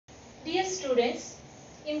Dear students,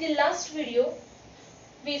 in the last video,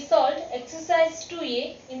 we solved exercise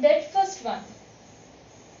 2A in that first one.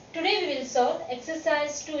 Today we will solve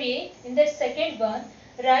exercise 2A in that second one.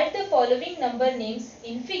 Write the following number names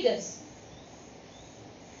in figures.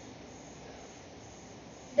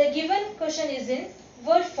 The given question is in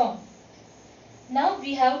word form. Now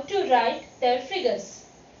we have to write their figures.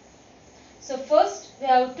 So first we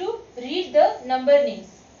have to read the number names.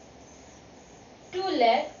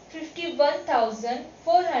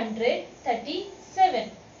 2,51,437.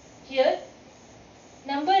 Here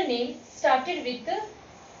number name started with the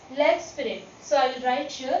lakhs period. So I will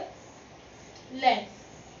write here lakhs.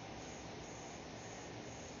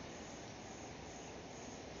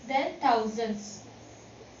 Then thousands.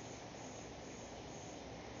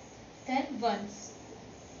 Then ones.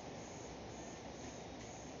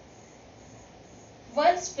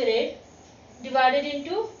 Ones period divided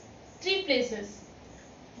into three places.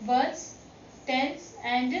 Ones, tens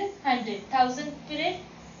and hundred. Thousand period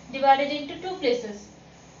divided into two places.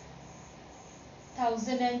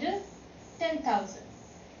 1,000 and 10,000.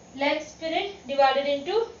 Lakhs period divided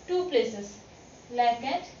into two places. Lakh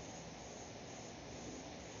and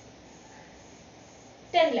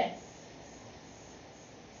 10 lakh.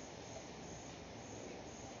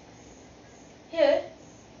 Here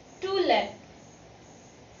 2 lakh.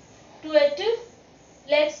 2 at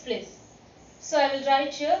lakhs place. So I will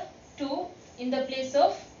write here 2 in the place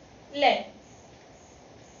of lakh.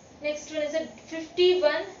 Next one is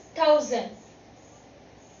 51,000.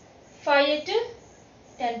 5 at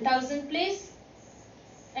 10,000 place.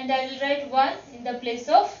 And I will write 1 in the place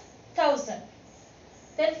of 1,000.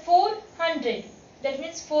 Then 400. That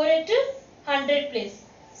means 4 at 100 place.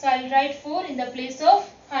 So I will write 4 in the place of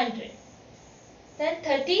 100. Then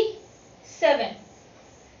 37.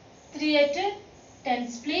 3 at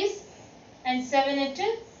tens place and 7 at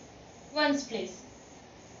ones place.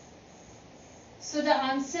 So the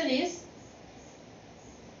answer is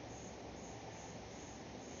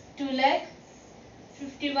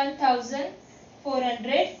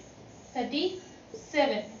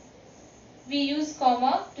 2,51,437. We use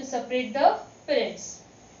comma to separate the periods.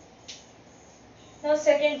 Now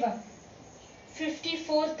second one,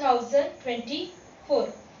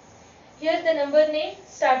 54,024. Here the number name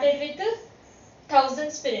started with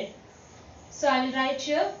thousands period. So I will write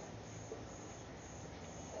here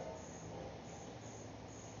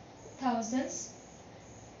thousands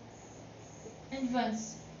and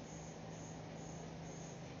ones.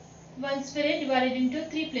 Ones period divided into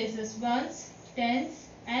three places. Ones, tens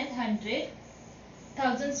and hundred.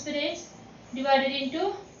 Thousands periods divided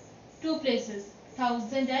into two places.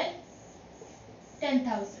 1,000 and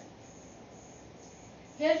 10,000.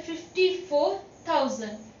 Here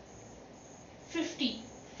 54,000. 50.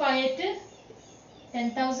 5 at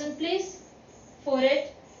 10,000 place. 4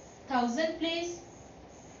 at 1,000 place.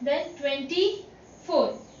 Then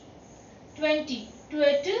 24. 20. 2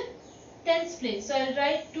 at tens place. So I will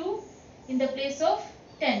write 2 in the place of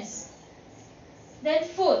tens. Then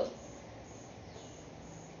 4.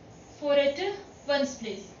 4 at ones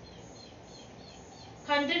place.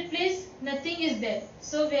 100 place, nothing is there.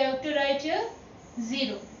 So we have to write here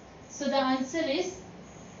 0. So the answer is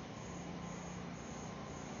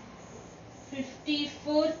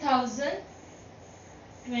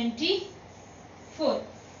 54,024.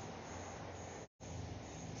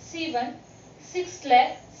 C1,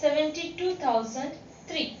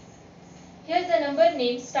 6,72,003. Here the number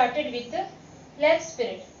name started with the lakhs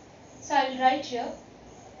period. So I will write here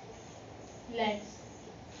lakhs.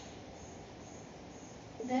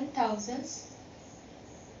 Then thousands.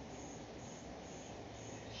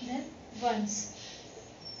 Then ones.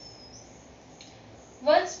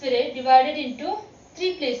 Ones period divided into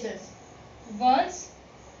three places. Ones,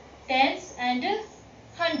 tens and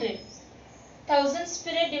hundred. Thousands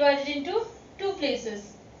period divided into two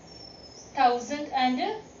places. 1,000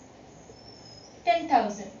 and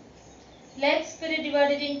 10,000. Lakhs period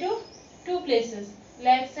divided into two places.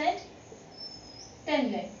 Lakhs and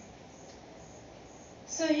 10 lakh.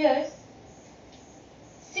 So here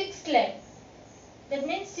 6 lakh. That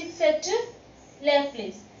means 6 at lakh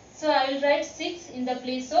place. So I will write 6 in the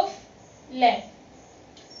place of lakh.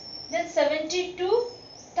 Then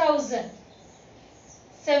 72,000.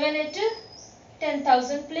 7 at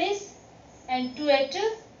 10,000 place and 2 at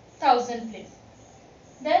 1,000 place.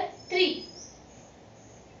 Then 3.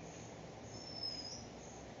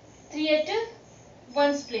 3 at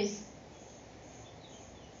ones place.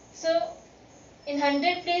 So in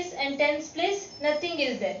 100 place and tens place nothing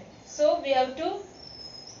is there. So we have to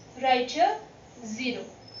write here 0.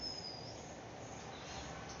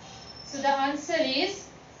 So the answer is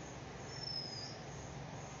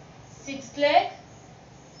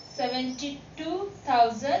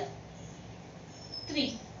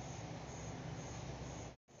 6,72,003.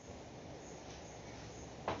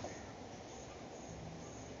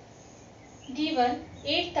 Given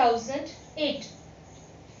 8,008.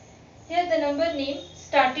 Here the number name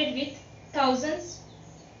started with thousands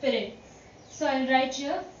period. So I will write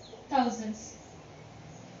here thousands.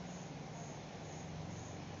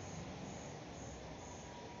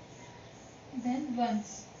 Then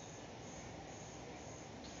ones.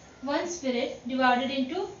 Ones period divided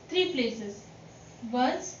into three places.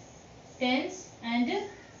 Ones, tens and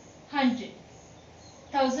hundred.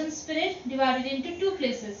 Thousands period divided into two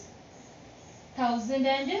places. 1,000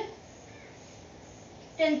 and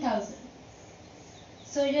 10,000.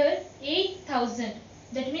 So here 8,000.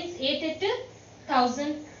 That means 8 at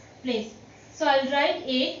 1,000 place. So I will write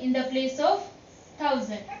 8 in the place of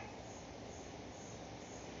 1,000.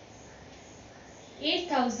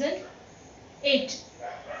 8,008.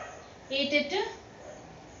 8 at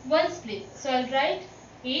ones place. So I will write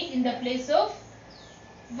 8 in the place of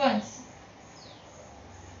ones.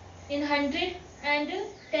 In hundred and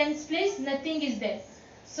tens place nothing is there.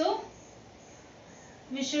 So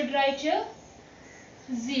we should write here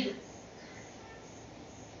 0.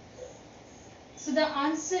 So the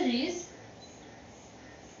answer is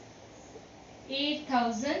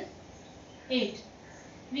 8,008.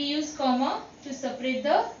 We use comma to separate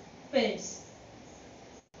the pairs.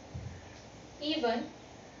 Even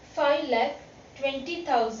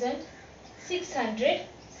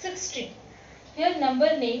 5,20,616. Here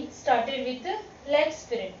number name started with lakhs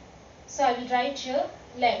period. So I will write here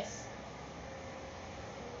lakhs.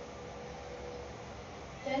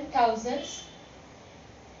 Then thousands.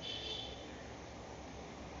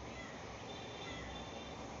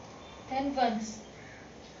 Then ones.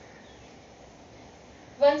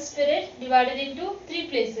 Ones period divided into three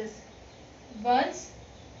places. Ones,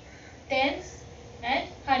 tens and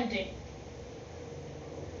hundred.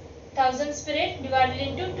 Thousands period divided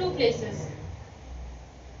into two places.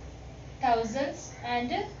 Thousands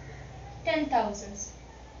and 10,000s.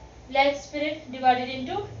 Lakhs period divided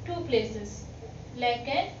into two places. Lakh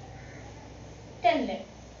and 10 lakh.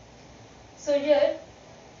 So here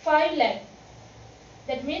 5 lakh.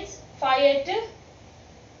 That means 5 at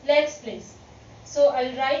lakhs place. So I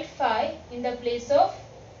will write 5 in the place of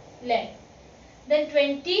lakh. Then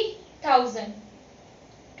 20,000.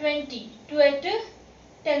 20. 2 at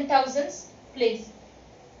 10,000s place.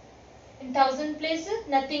 In 1,000 places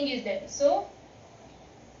nothing is there. So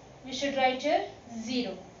we should write here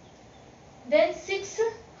 0. Then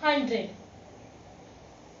 600.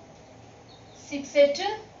 6 at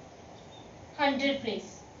 100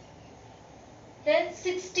 place. Then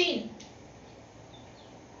 16.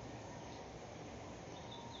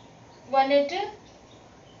 1 at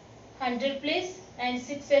 100 place and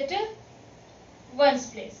 6 at ones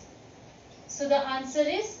place. So the answer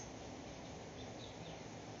is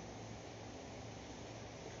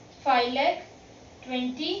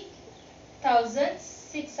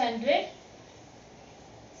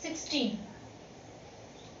 5,20,616.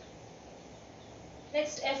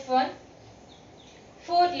 Next F1.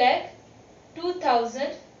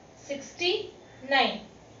 4,02,069.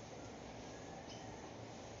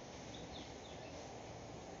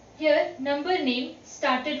 Here number name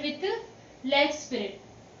started with lakhs period.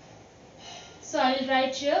 So I will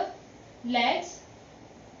write here lakhs,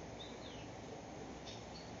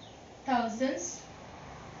 thousands,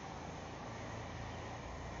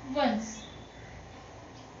 ones.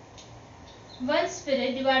 Ones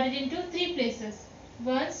period divided into three places.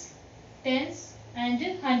 Ones, tens and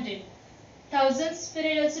hundred. Thousands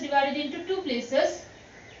period also divided into two places.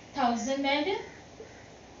 1,000 and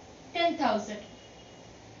 10,000.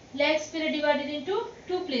 Lakhs period divided into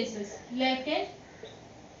two places. Lakh and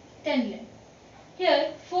 10 lakh.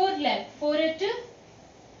 Here 4 lakh. 4 at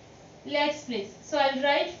lakhs place. So I will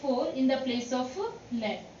write 4 in the place of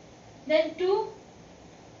lakh. Then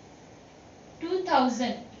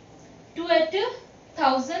 2,000. 2 at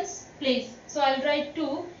thousands place. So I will write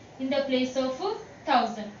 2 in the place of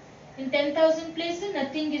 1,000. In 10,000 places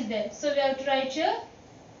nothing is there. So we have to write here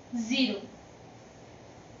 0.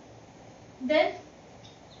 Then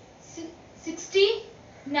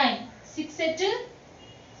 69. 6 at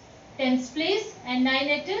tens place and 9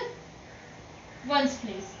 at ones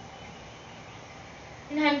place.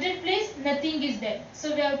 In 100 place nothing is there.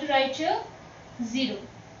 So we have to write here 0.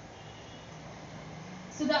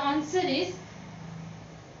 So the answer is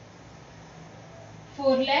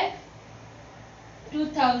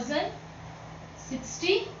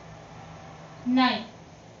 4,02,069.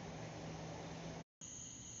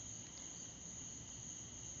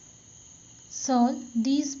 Solve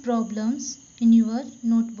these problems in your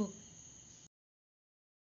notebook.